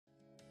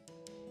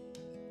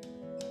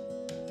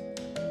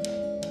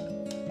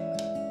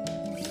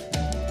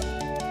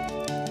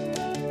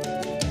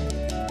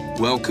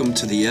Welcome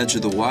to the Edge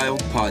of the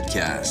Wild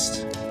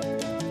podcast.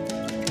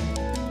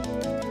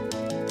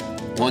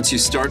 Once you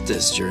start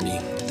this journey,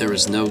 there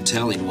is no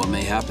telling what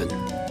may happen.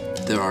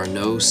 There are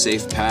no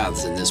safe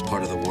paths in this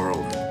part of the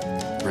world.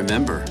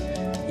 Remember,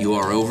 you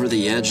are over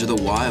the edge of the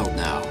wild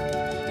now,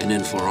 and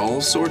in for all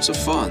sorts of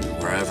fun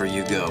wherever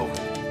you go.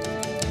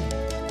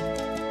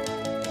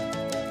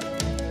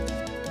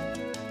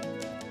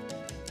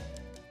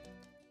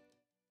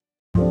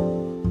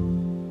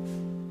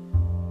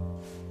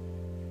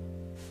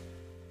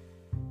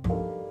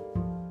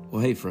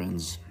 Well, hey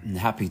friends, and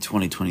happy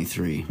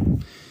 2023.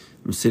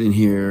 I'm sitting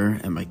here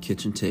at my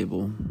kitchen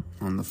table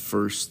on the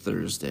first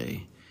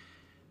Thursday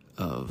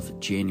of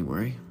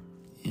January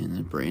in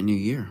a brand new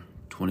year,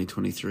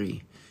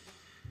 2023.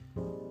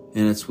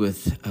 And it's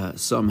with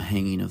some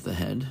hanging of the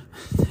head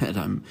that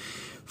I'm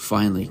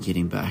finally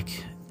getting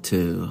back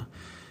to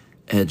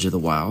Edge of the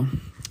Wild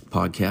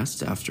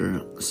podcast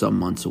after some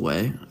months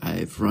away.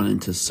 I've run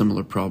into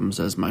similar problems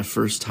as my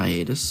first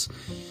hiatus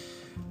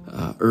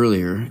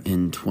earlier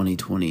in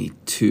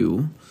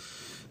 2022,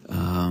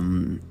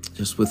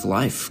 just with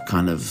life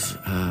kind of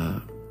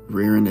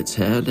rearing its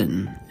head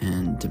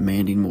and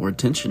demanding more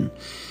attention.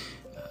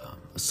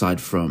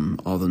 Aside from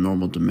all the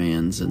normal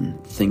demands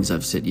and things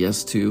I've said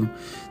yes to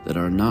that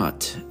are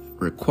not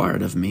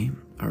required of me,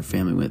 our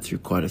family went through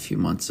quite a few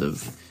months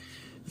of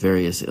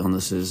various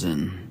illnesses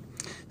and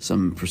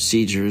some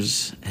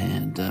procedures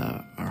and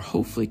are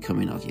hopefully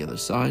coming out the other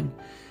side.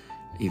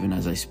 Even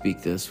as I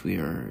speak this, we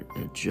are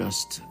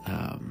just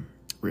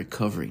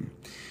recovering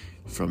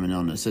from an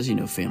illness. As you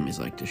know, families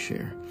like to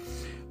share.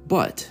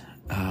 But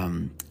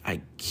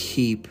I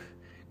keep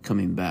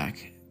coming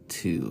back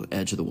to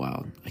Edge of the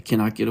Wild. I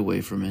cannot get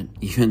away from it,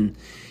 even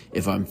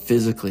if I'm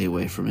physically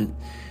away from it.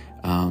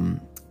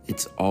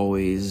 It's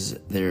always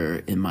there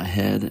in my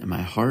head and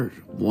my heart,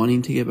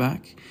 wanting to get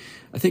back.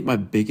 I think my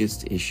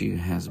biggest issue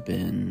has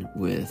been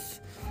with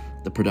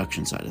the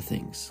production side of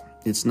things.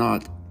 It's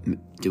not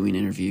doing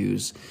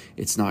interviews.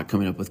 It's not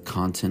coming up with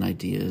content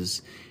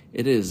ideas.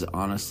 It is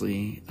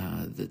honestly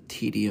the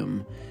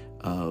tedium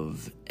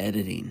of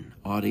editing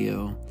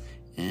audio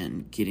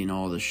and getting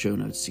all the show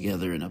notes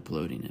together and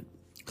uploading it.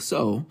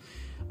 So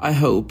I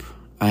hope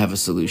I have a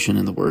solution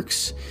in the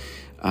works.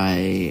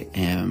 I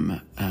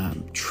am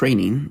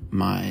training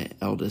my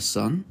eldest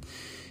son,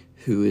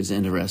 who is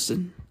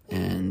interested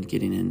in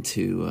getting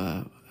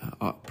into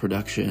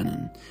production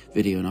and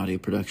video and audio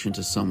production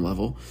to some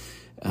level,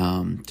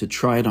 to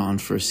try it on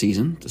for a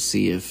season to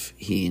see if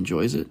he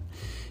enjoys it.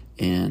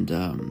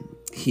 And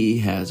he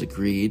has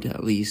agreed,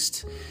 at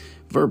least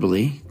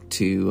verbally,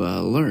 to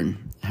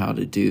learn how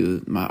to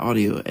do my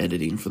audio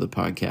editing for the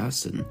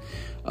podcast and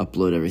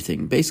upload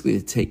everything, basically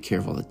to take care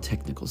of all the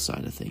technical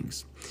side of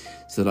things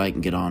so that I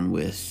can get on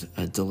with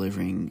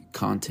delivering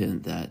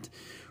content that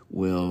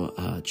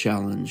will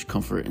challenge,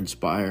 comfort,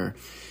 inspire,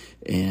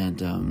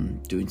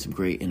 and doing some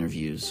great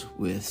interviews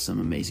with some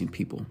amazing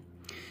people.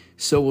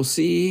 So we'll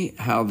see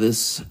how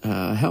this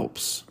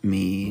helps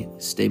me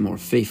stay more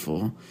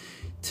faithful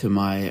to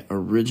my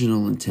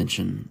original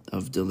intention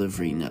of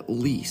delivering at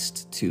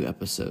least 2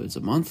 episodes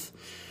a month,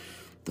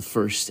 the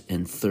first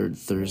and third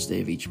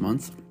Thursday of each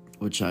month,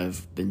 which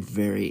I've been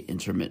very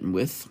intermittent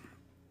with.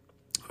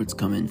 It's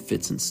come in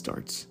fits and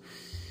starts.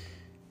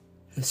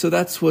 So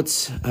that's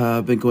what's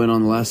been going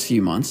on the last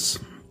few months.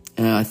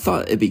 And I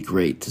thought it'd be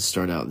great to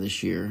start out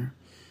this year,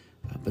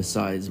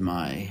 besides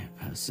my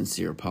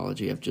sincere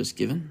apology I've just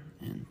given,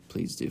 and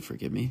please do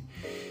forgive me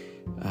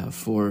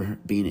for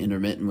being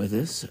intermittent with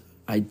this.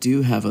 I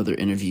do have other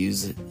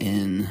interviews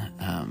in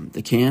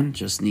the can,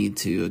 just need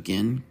to,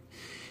 again,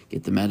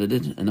 get them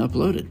edited and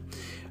uploaded.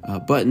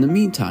 But in the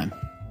meantime,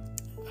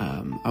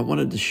 I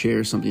wanted to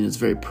share something that's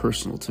very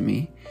personal to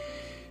me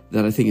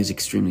that I think is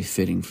extremely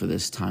fitting for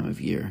this time of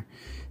year.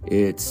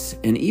 It's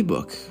an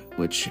ebook,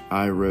 which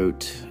I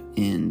wrote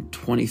in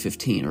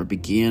 2015, or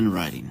began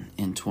writing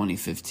in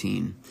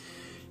 2015,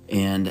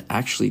 and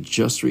actually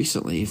just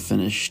recently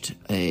finished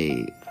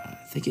I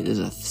think it is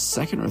a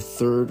second or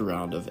third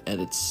round of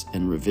edits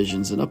and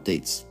revisions and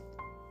updates.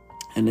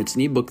 And it's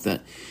an ebook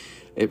that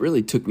it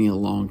really took me a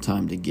long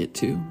time to get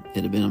to.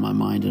 It had been on my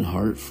mind and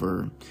heart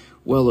for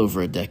well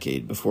over a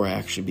decade before I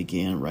actually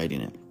began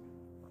writing it.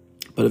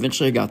 But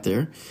eventually I got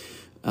there.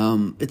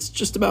 It's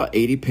just about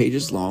 80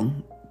 pages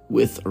long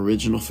with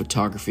original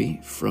photography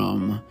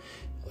from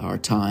our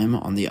time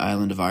on the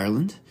island of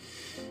Ireland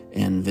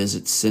and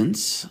visits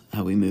since.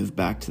 We moved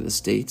back to the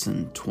States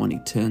in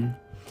 2010.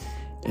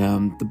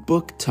 The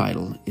book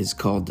title is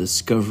called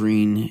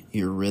Discovering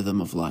Your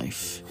Rhythm of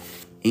Life,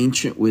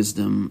 Ancient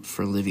Wisdom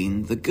for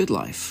Living the Good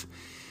Life.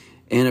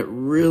 And it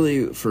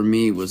really, for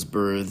me, was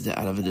birthed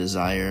out of a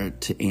desire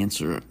to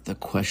answer the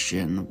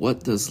question,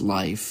 what does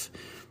life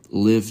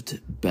lived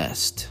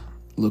best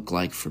look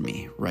like for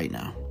me right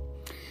now?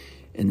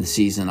 In the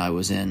season I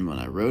was in when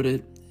I wrote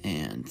it,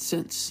 and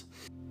since.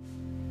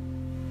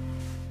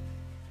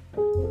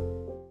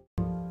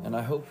 And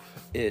I hope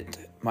it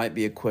might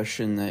be a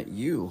question that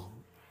you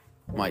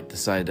might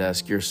decide to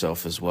ask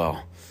yourself as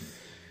well.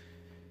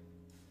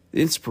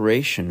 The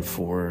inspiration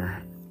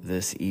for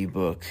this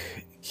ebook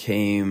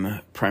came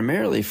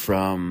primarily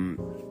from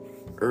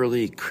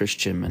early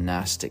Christian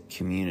monastic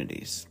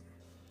communities.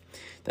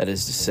 That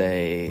is to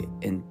say,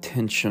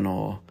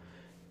 intentional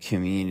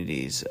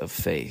communities of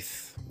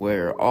faith,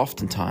 where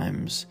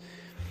oftentimes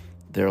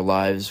their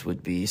lives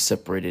would be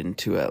separated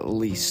into at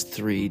least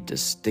 3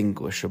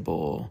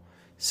 distinguishable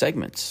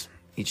segments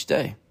each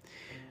day.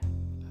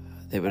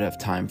 They would have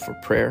time for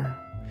prayer,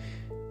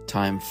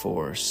 time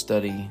for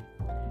study,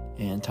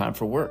 and time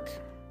for work.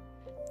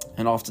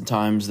 And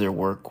oftentimes their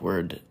work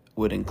would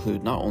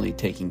include not only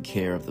taking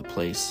care of the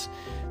place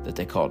that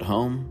they called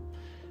home,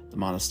 the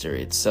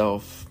monastery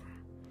itself,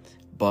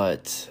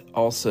 but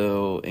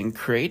also in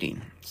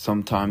creating.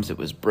 Sometimes it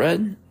was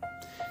bread,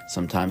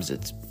 sometimes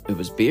it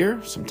was beer,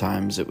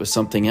 sometimes it was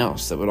something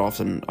else that would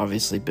often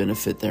obviously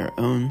benefit their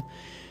own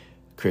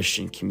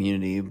Christian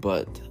community,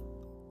 but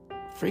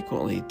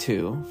frequently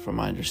too, from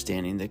my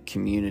understanding, the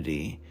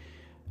community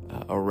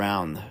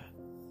around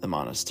the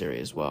monastery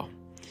as well.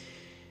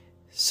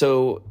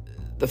 So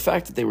the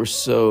fact that they were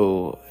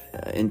so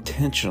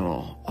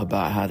intentional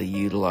about how to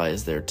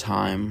utilize their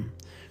time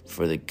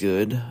for the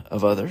good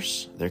of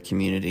others, their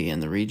community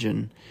and the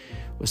region,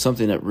 was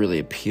something that really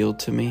appealed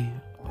to me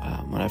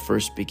when I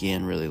first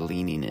began really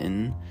leaning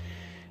in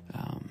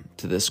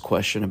to this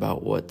question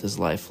about what does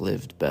life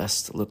lived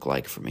best look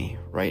like for me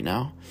right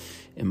now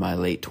in my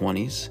late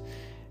 20s,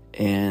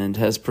 and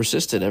has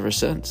persisted ever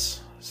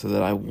since, so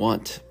that I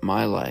want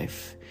my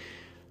life,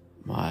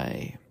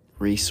 my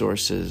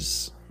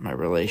resources, my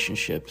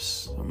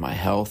relationships, my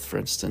health, for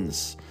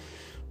instance,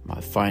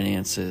 my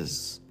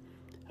finances,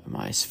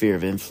 my sphere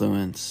of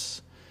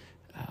influence,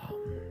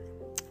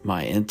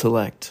 my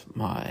intellect,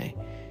 my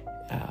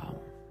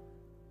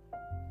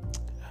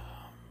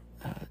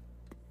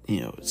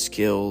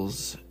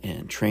skills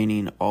and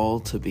training, all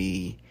to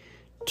be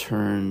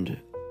turned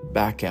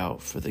back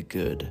out for the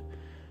good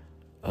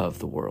of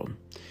the world.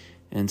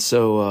 And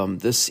so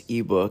this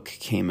ebook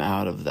came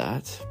out of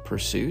that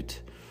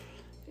pursuit,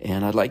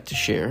 and I'd like to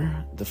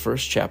share the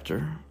first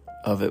chapter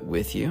of it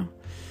with you.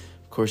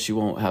 Of course, you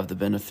won't have the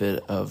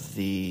benefit of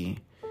the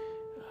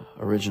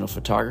original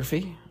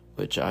photography,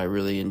 which I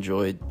really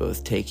enjoyed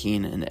both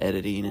taking and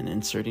editing and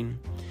inserting.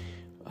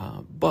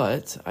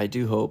 But I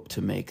do hope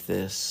to make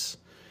this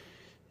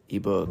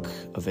ebook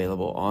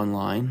available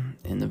online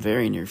in the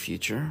very near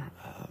future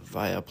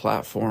via a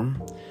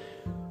platform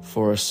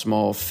for a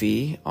small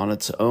fee on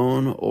its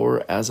own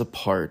or as a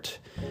part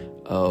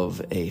of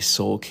a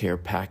soul care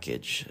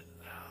package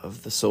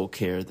of the soul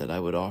care that I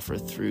would offer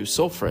through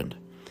Soulfriend,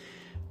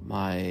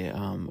 my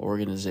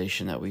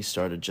organization that we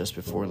started just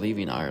before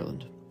leaving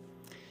Ireland.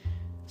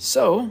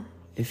 So,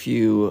 if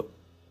you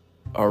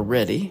are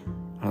ready,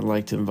 I'd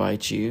like to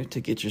invite you to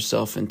get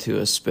yourself into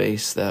a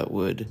space that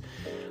would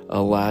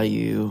allow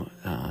you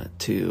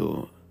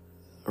to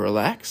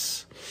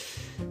relax,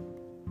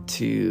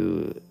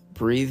 to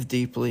breathe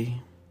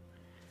deeply,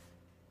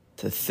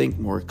 to think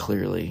more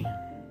clearly,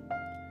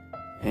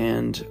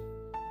 and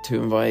to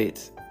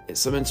invite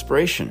some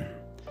inspiration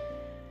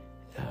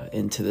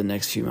into the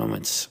next few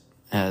moments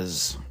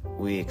as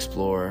we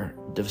explore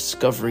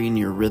discovering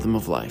your rhythm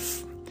of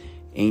life,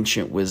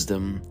 ancient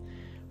wisdom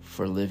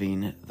for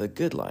living the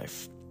good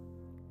life.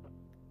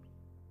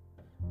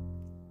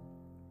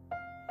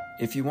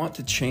 If you want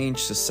to change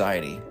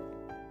society,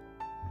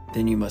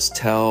 then you must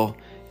tell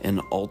an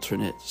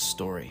alternate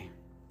story.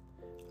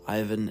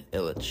 Ivan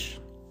Illich,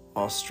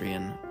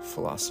 Austrian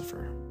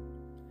philosopher.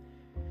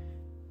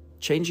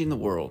 Changing the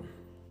world.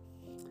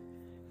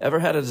 Ever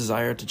had a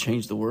desire to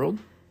change the world?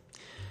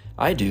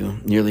 I do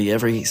nearly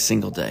every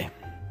single day.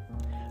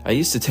 I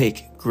used to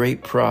take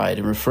great pride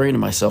in referring to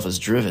myself as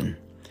driven,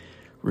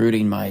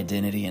 rooting my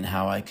identity in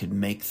how I could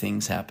make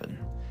things happen.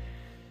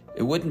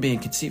 It wouldn't be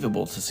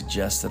inconceivable to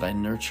suggest that I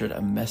nurtured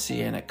a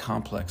messianic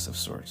complex of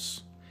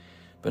sorts.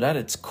 But at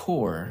its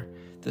core,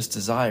 this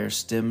desire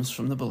stems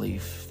from the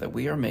belief that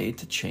we are made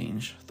to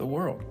change the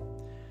world.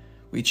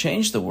 We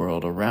change the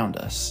world around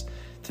us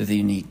through the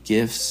unique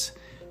gifts,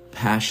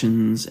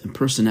 passions, and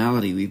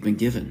personality we've been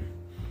given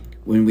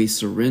when we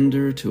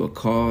surrender to a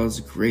cause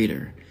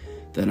greater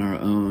than our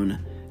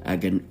own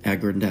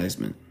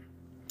aggrandizement.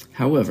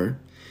 However,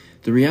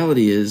 the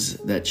reality is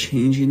that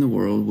changing the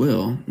world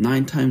will,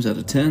 9 times out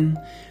of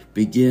 10,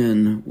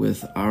 begin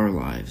with our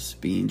lives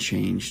being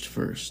changed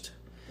first.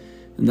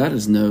 And that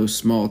is no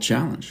small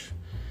challenge.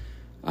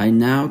 I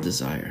now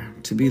desire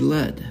to be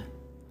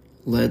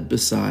led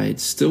beside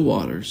still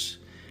waters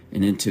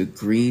and into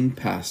green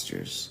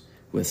pastures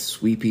with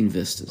sweeping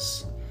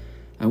vistas.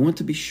 I want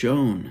to be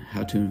shown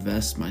how to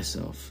invest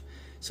myself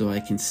so I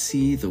can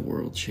see the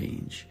world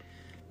change,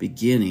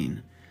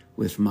 beginning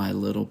with my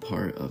little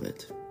part of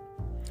it.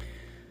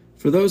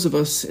 For those of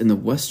us in the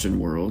Western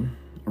world,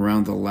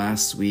 around the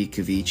last week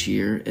of each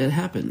year, it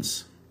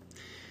happens.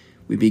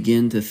 We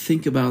begin to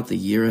think about the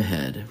year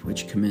ahead,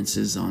 which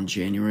commences on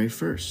January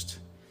 1st.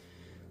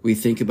 We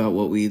think about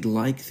what we'd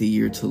like the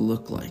year to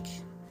look like,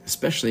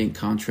 especially in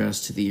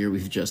contrast to the year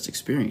we've just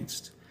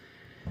experienced.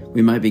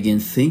 We might begin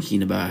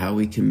thinking about how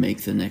we can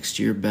make the next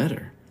year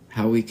better,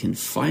 how we can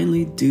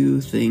finally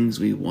do things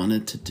we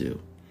wanted to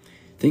do,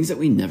 things that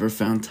we never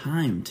found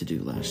time to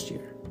do last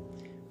year.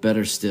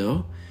 Better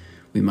still,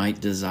 we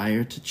might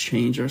desire to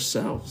change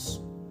ourselves,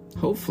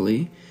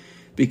 hopefully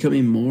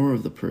becoming more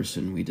of the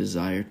person we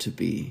desire to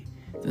be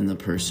than the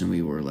person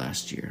we were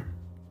last year.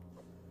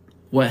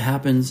 What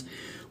happens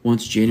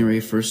once January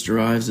 1st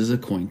arrives is a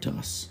coin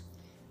toss.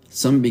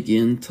 Some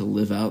begin to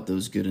live out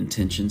those good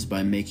intentions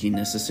by making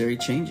necessary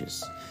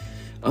changes.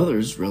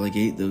 Others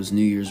relegate those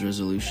New Year's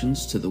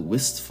resolutions to the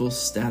wistful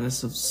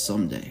status of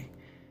someday.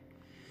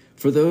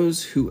 For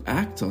those who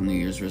act on New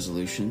Year's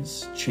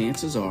resolutions,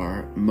 chances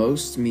are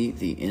most meet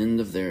the end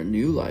of their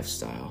new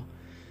lifestyle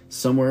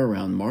somewhere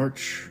around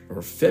March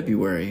or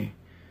February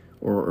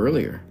or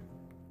earlier.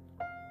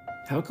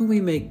 How can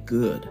we make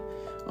good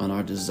on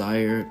our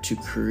desire to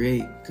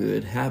create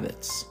good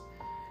habits?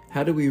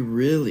 How do we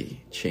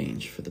really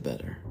change for the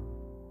better?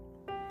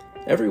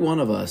 Every one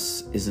of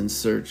us is in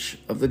search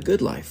of the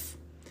good life.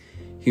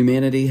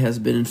 Humanity has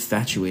been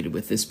infatuated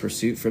with this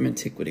pursuit from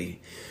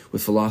antiquity,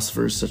 with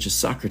philosophers such as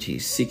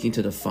Socrates seeking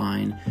to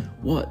define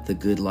what the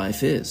good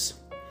life is.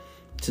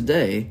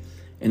 Today,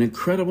 an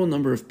incredible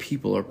number of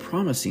people are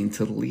promising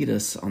to lead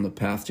us on the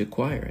path to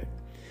acquire it.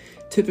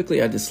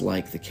 Typically, I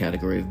dislike the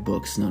category of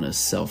books known as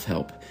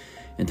self-help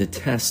and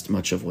detest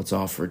much of what's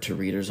offered to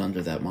readers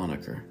under that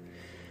moniker.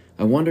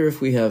 I wonder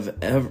if we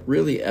have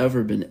really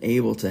ever been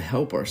able to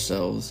help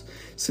ourselves,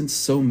 since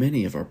so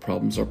many of our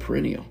problems are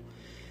perennial,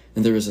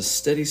 and there is a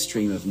steady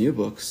stream of new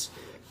books,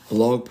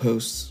 blog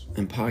posts,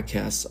 and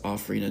podcasts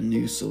offering a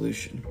new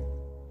solution.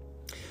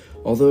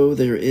 Although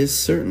there is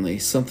certainly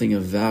something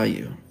of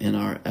value in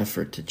our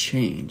effort to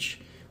change,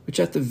 which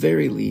at the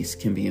very least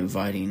can be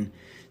inviting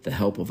the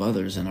help of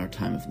others in our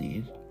time of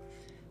need,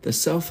 the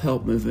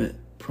self-help movement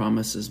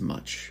promises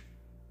much.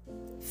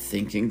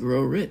 Think and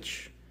Grow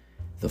Rich,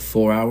 the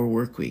 4-Hour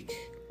Work Week,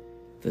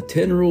 the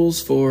 10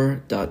 Rules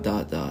for ...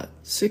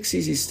 6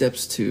 Easy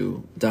Steps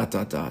to ...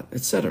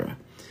 etc.,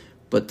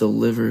 but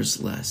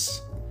delivers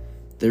less.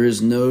 There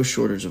is no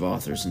shortage of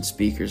authors and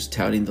speakers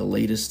touting the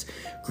latest,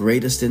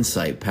 greatest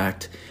insight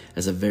packed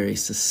as a very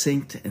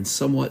succinct and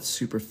somewhat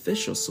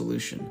superficial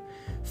solution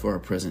for our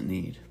present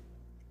need.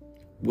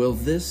 Will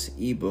this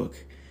ebook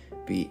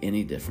be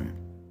any different?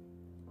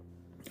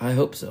 I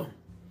hope so.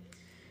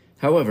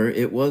 However,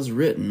 it was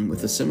written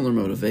with a similar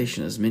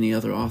motivation as many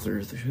other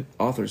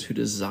authors who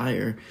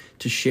desire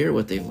to share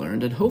what they've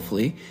learned and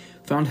hopefully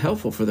found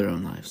helpful for their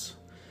own lives.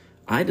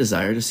 I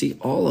desire to see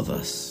all of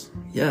us,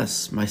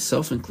 yes,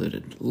 myself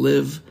included,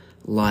 live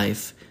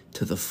life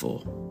to the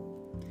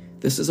full.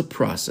 This is a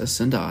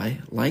process, and I,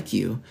 like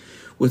you,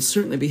 would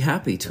certainly be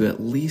happy to at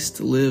least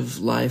live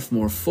life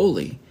more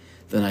fully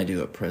than I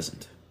do at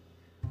present.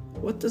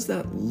 What does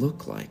that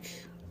look like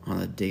on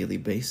a daily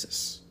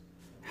basis?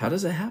 How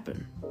does it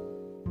happen?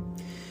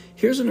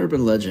 Here's an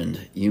urban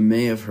legend you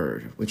may have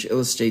heard, which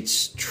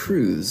illustrates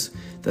truths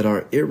that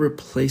are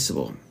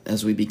irreplaceable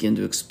as we begin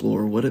to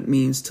explore what it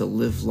means to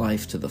live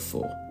life to the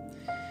full.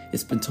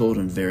 It's been told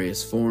in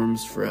various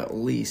forms for at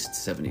least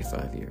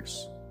 75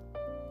 years.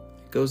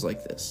 It goes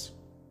like this.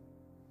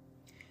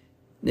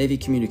 Navy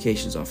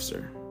Communications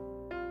Officer.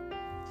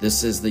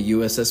 This is the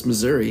USS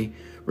Missouri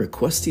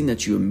requesting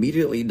that you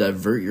immediately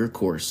divert your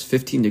course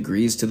 15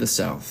 degrees to the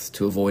south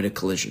to avoid a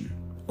collision.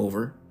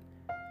 Over.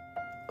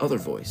 Other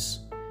voice.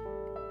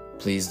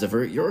 Please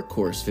divert your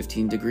course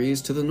 15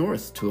 degrees to the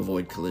north to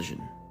avoid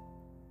collision.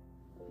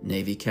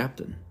 Navy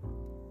Captain.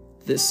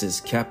 This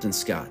is Captain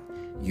Scott.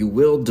 You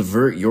will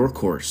divert your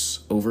course.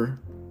 Over.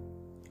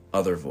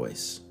 Other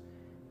voice.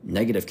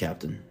 Negative,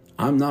 Captain.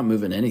 I'm not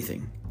moving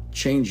anything.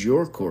 Change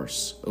your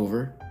course.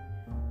 Over.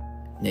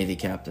 Navy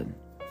Captain.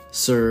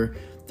 Sir,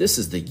 this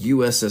is the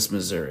USS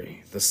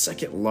Missouri, the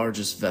second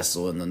largest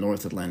vessel in the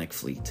North Atlantic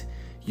Fleet.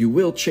 You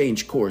will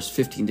change course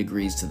 15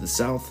 degrees to the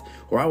south,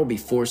 or I will be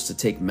forced to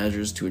take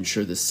measures to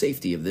ensure the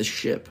safety of this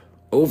ship.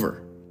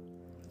 Over.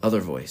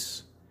 Other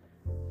voice.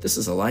 This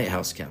is a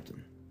lighthouse,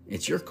 Captain.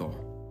 It's your call.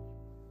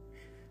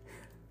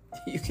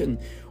 You can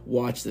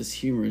watch this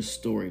humorous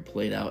story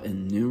played out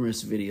in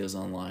numerous videos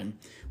online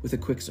with a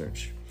quick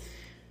search.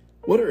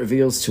 What it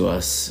reveals to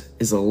us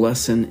is a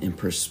lesson in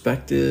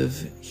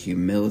perspective,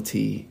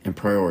 humility, and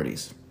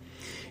priorities.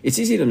 It's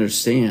easy to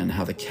understand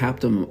how the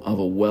captain of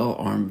a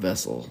well-armed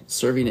vessel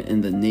serving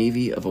in the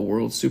navy of a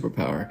world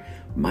superpower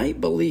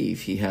might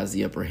believe he has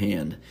the upper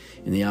hand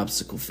in the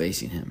obstacle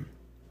facing him.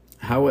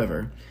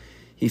 However,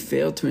 he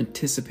failed to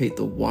anticipate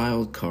the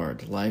wild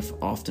card life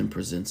often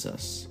presents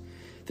us.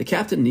 The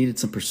captain needed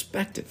some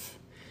perspective.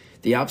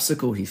 The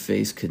obstacle he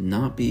faced could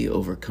not be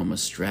overcome with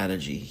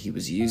strategy he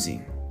was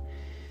using.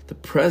 The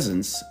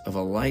presence of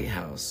a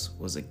lighthouse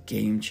was a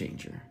game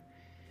changer.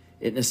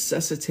 It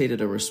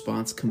necessitated a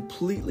response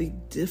completely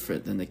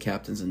different than the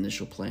captain's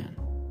initial plan.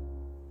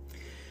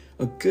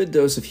 A good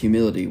dose of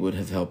humility would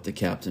have helped the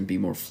captain be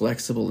more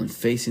flexible in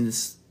facing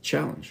this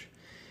challenge.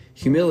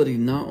 Humility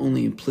not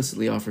only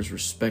implicitly offers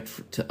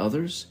respect to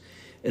others,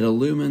 It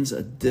illumines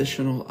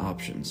additional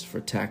options for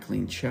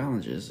tackling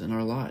challenges in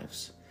our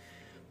lives.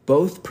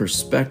 Both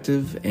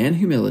perspective and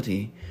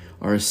humility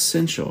are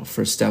essential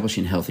for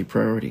establishing healthy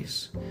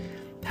priorities.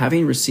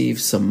 Having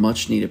received some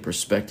much-needed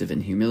perspective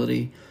and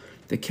humility,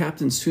 the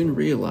captain soon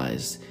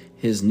realized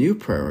his new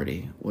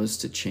priority was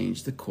to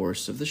change the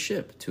course of the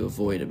ship to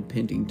avoid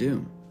impending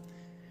doom.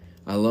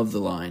 I love the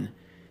line,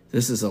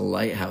 "This is a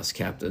lighthouse,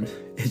 Captain.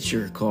 It's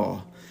your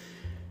call."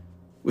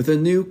 With a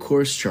new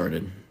course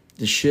charted,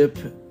 the ship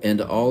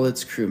and all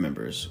its crew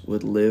members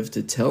would live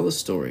to tell the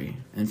story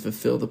and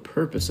fulfill the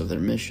purpose of their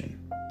mission.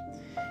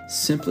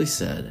 Simply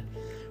said,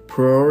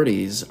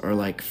 priorities are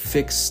like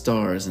fixed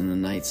stars in the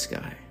night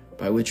sky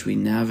by which we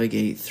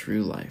navigate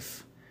through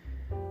life.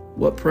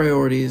 What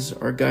priorities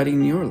are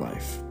guiding your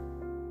life?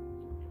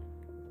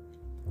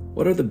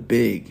 What are the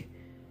big,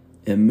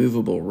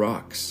 immovable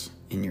rocks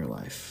in your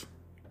life?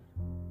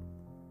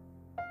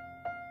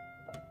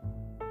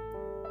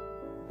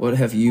 What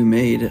have you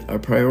made a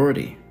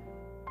priority?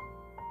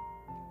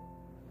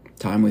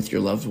 Time with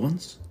your loved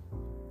ones?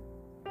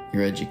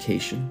 Your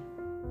education?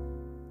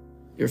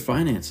 Your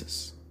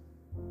finances?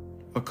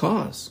 A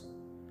cause?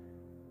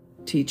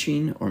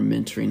 Teaching or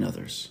mentoring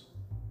others?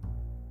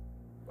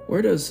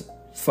 Where does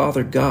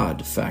Father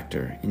God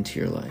factor into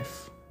your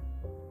life?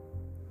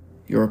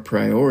 Your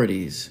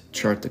priorities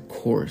chart the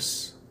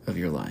course of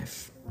your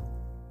life.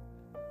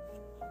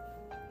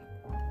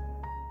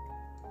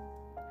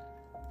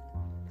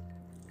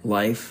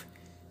 Life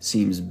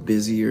seems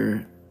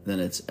busier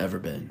than it's ever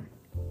been.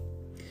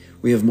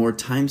 We have more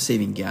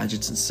time-saving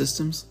gadgets and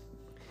systems,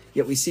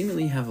 yet we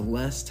seemingly have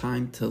less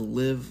time to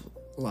live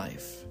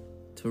life,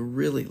 to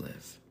really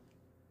live.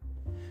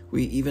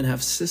 We even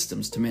have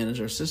systems to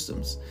manage our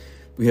systems.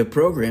 We have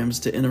programs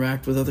to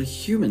interact with other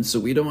humans so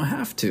we don't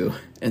have to,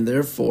 and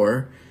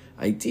therefore,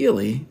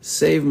 ideally,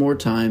 save more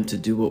time to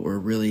do what we're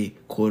really,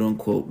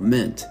 quote-unquote,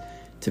 meant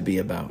to be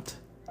about.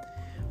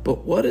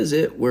 But what is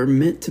it we're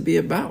meant to be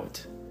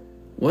about?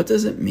 What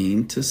does it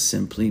mean to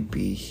simply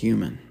be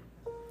human?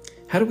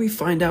 How do we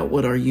find out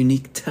what our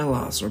unique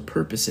telos or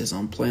purpose is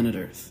on planet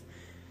Earth?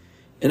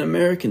 In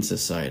American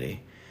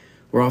society,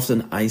 we're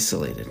often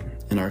isolated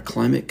in our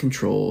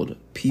climate-controlled,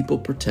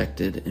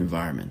 people-protected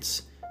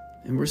environments,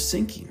 and we're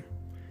sinking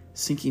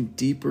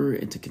deeper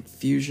into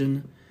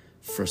confusion,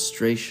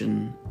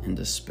 frustration, and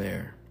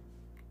despair.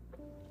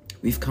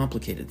 We've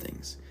complicated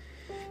things,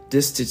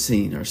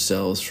 distancing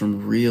ourselves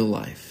from real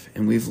life,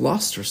 and we've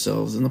lost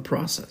ourselves in the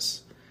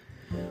process.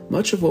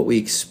 Much of what we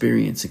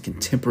experience in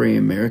contemporary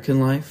American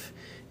life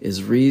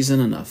is reason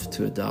enough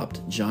to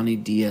adopt Johnny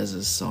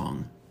Diaz's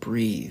song,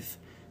 "Breathe,"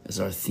 as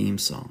our theme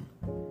song.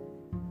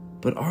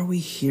 But are we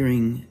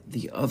hearing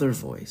the other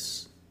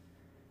voice?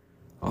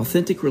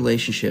 Authentic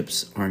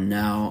relationships are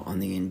now on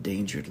the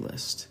endangered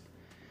list.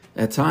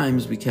 At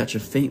times, we catch a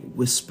faint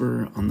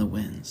whisper on the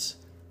winds.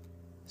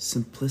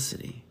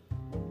 Simplicity,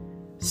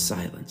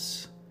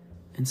 silence,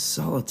 and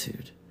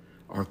solitude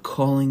are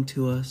calling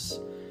to us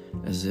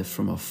as if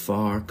from a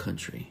far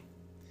country.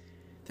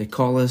 They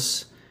call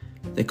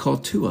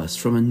to us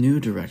from a new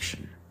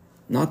direction,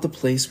 not the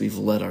place we've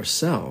led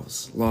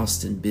ourselves,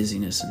 lost in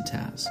busyness and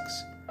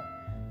tasks.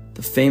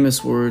 The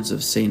famous words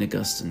of St.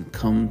 Augustine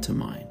come to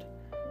mind.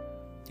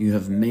 "You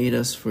have made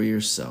us for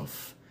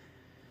yourself,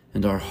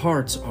 and our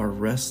hearts are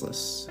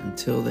restless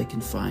until they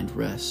can find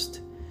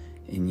rest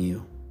in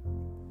you."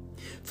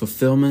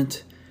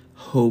 Fulfillment,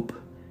 hope,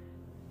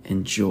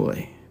 and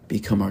joy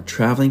become our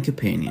traveling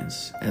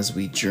companions as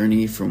we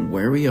journey from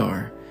where we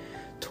are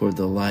toward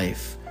the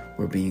life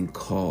we're being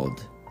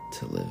called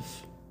to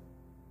live.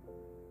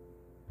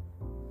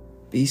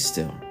 Be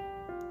still.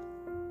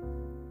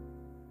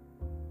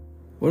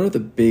 What are the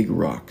big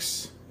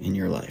rocks in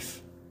your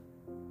life?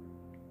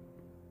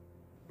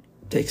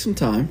 Take some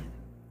time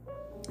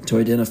to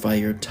identify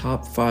your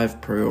top 5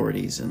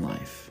 priorities in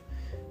life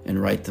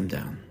and write them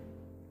down.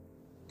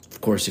 Of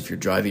course, if you're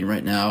driving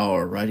right now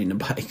or riding a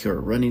bike or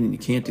running and you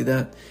can't do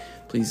that,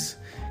 please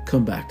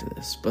come back to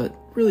this. But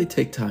really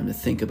take time to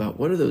think about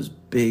what are those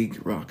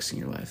big rocks in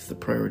your life, the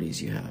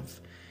priorities you have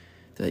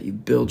that you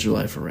build your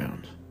life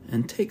around.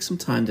 And take some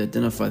time to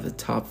identify the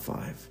top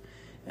 5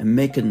 and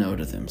make a note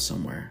of them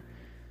somewhere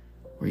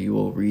where you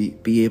will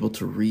be able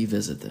to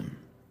revisit them.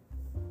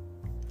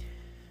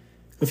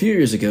 A few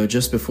years ago,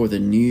 just before the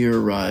new year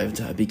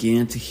arrived, I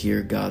began to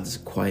hear God's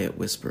quiet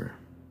whisper,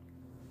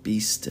 "Be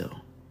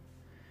still."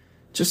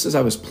 Just as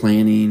I was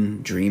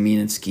planning, dreaming,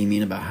 and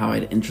scheming about how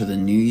I'd enter the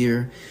new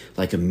year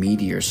like a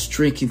meteor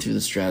streaking through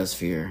the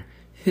stratosphere,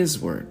 His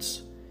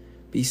words,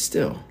 "Be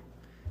still,"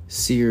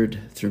 seared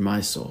through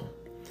my soul.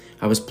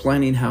 I was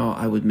planning how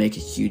I would make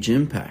a huge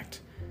impact,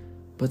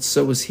 but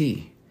so was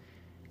He.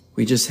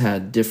 We just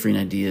had differing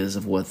ideas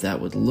of what that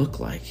would look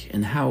like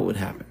and how it would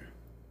happen.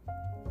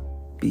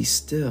 Be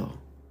still.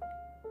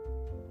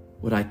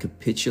 Would I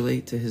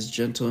capitulate to His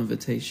gentle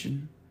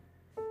invitation,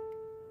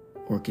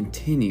 or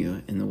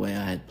continue in the way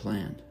I had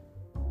planned?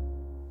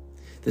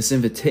 This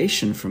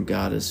invitation from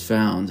God is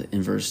found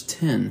in verse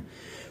 10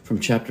 from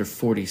chapter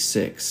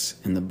 46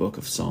 in the book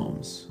of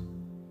Psalms.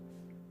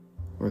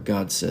 where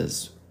God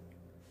says,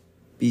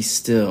 "Be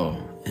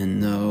still and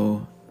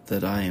know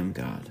that I am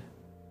God.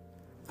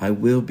 I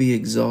will be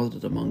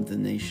exalted among the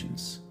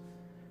nations.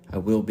 I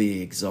will be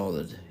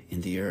exalted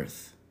in the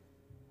earth."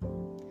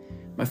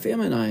 My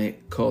family and I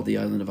called the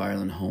island of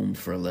Ireland home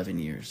for 11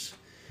 years.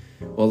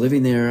 While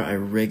living there, I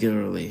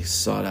regularly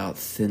sought out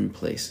thin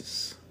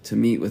places to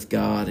meet with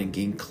God and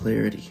gain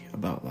clarity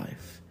about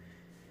life.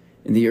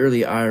 In the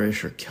early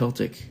Irish or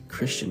Celtic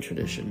Christian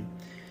tradition,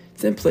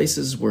 thin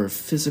places were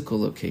physical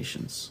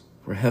locations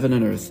where heaven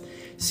and earth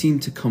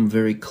seemed to come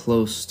very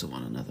close to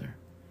one another.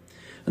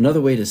 Another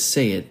way to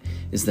say it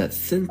is that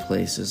thin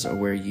places are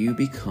where you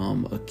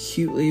become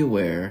acutely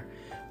aware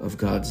of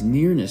God's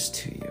nearness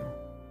to you.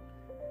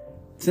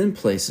 Thin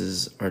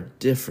places are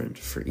different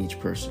for each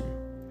person.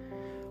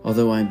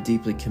 Although I am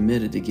deeply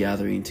committed to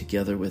gathering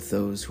together with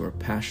those who are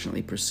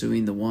passionately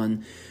pursuing the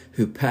one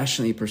who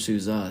passionately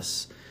pursues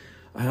us,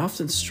 I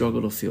often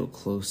struggle to feel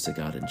close to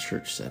God in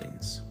church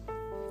settings.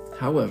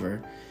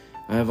 However,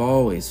 I have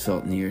always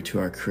felt near to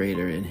our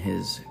Creator in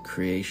His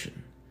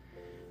creation.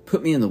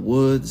 Put me in the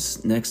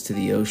woods, next to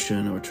the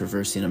ocean, or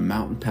traversing a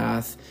mountain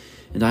path,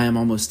 and I am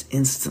almost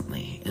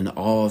instantly in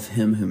awe of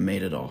Him who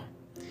made it all.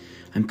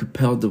 I'm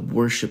compelled to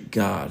worship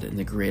God in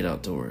the great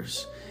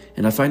outdoors,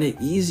 and I find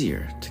it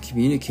easier to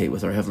communicate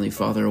with our Heavenly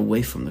Father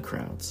away from the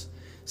crowds,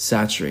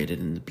 saturated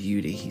in the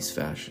beauty He's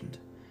fashioned.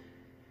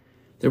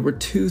 There were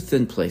two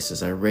thin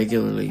places I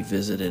regularly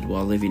visited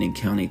while living in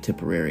County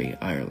Tipperary,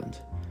 Ireland.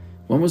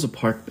 One was a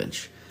park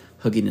bench,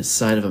 hugging the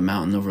side of a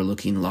mountain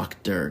overlooking Lough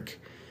Derg,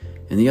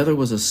 and the other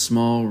was a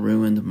small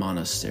ruined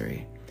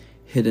monastery,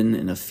 hidden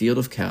in a field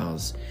of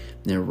cows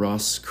near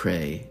Ross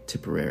Cray,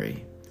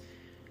 Tipperary.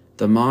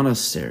 The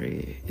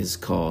monastery is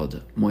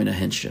called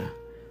Moynahensia,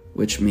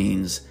 which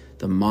means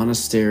the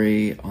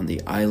monastery on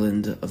the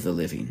island of the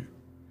living.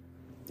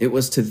 It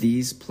was to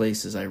these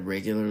places I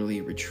regularly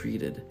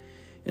retreated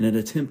in an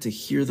attempt to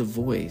hear the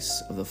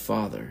voice of the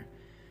Father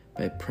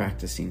by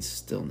practicing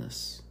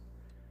stillness.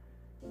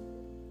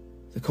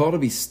 The call to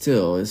be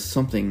still is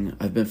something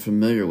I've been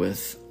familiar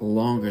with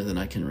longer than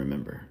I can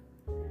remember.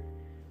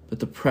 But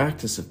the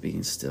practice of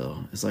being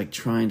still is like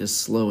trying to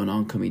slow an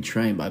oncoming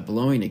train by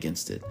blowing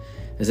against it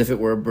as if it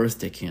were a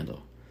birthday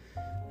candle.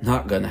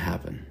 Not gonna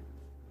happen.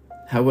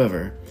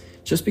 However,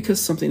 just because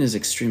something is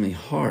extremely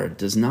hard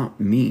does not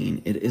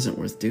mean it isn't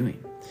worth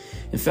doing.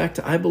 In fact,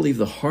 I believe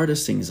the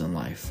hardest things in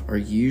life are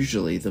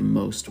usually the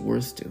most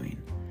worth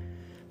doing.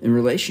 In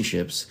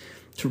relationships,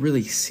 to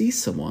really see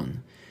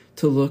someone,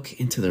 to look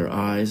into their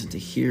eyes and to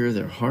hear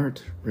their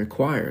heart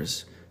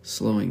requires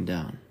slowing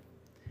down.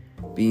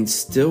 Being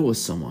still with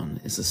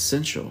someone is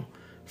essential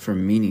for a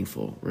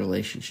meaningful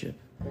relationship.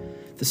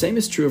 The same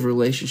is true of a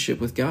relationship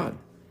with God.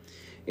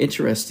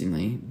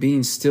 Interestingly,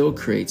 being still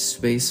creates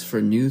space for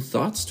new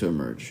thoughts to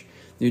emerge,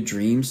 new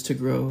dreams to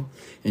grow,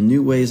 and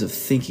new ways of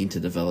thinking to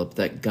develop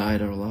that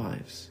guide our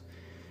lives.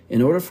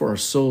 In order for our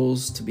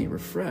souls to be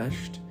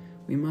refreshed,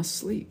 we must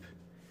sleep.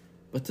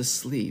 But to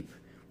sleep,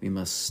 we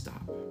must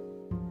stop.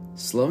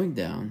 Slowing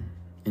down,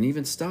 and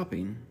even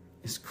stopping,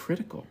 is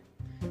critical.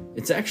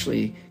 It's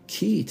actually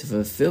key to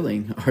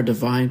fulfilling our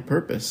divine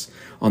purpose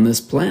on this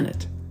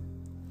planet.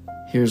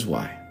 Here's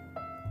why.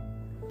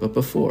 But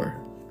before,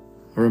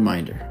 a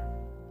reminder.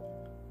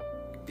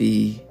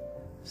 Be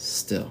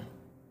still.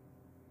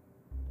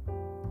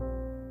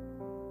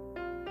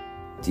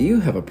 Do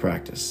you have a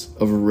practice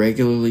of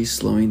regularly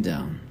slowing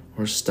down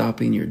or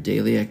stopping your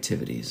daily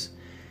activities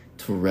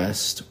to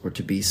rest or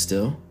to be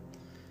still?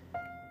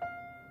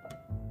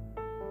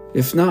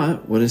 If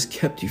not, what has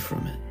kept you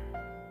from it?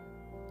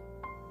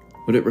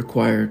 Would it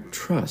require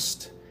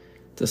trust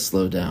to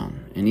slow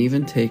down and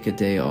even take a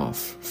day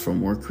off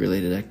from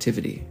work-related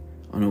activity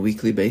on a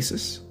weekly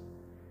basis?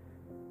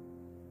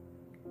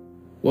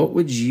 What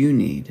would you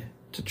need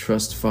to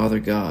trust Father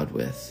God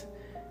with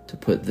to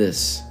put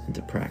this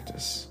into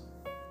practice?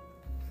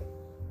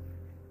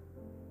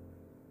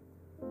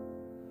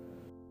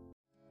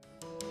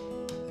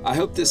 I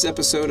hope this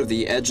episode of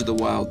the Edge of the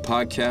Wild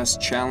podcast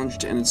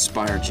challenged and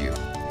inspired you.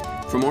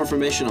 For more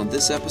information on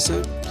this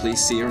episode,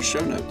 please see our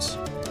show notes.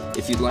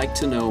 If you'd like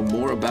to know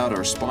more about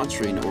our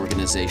sponsoring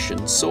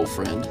organization, Soul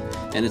Friend,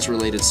 and its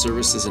related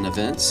services and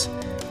events,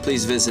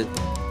 please visit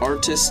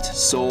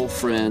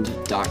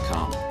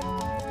artistsoulfriend.com.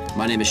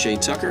 My name is Shane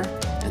Tucker,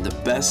 and the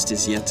best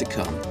is yet to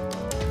come.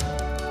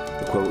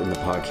 The quote in the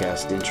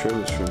podcast intro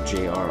is from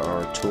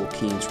J.R.R.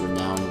 Tolkien's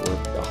renowned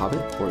work, The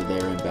Hobbit, or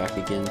There and Back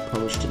Again,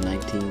 published in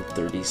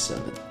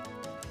 1937.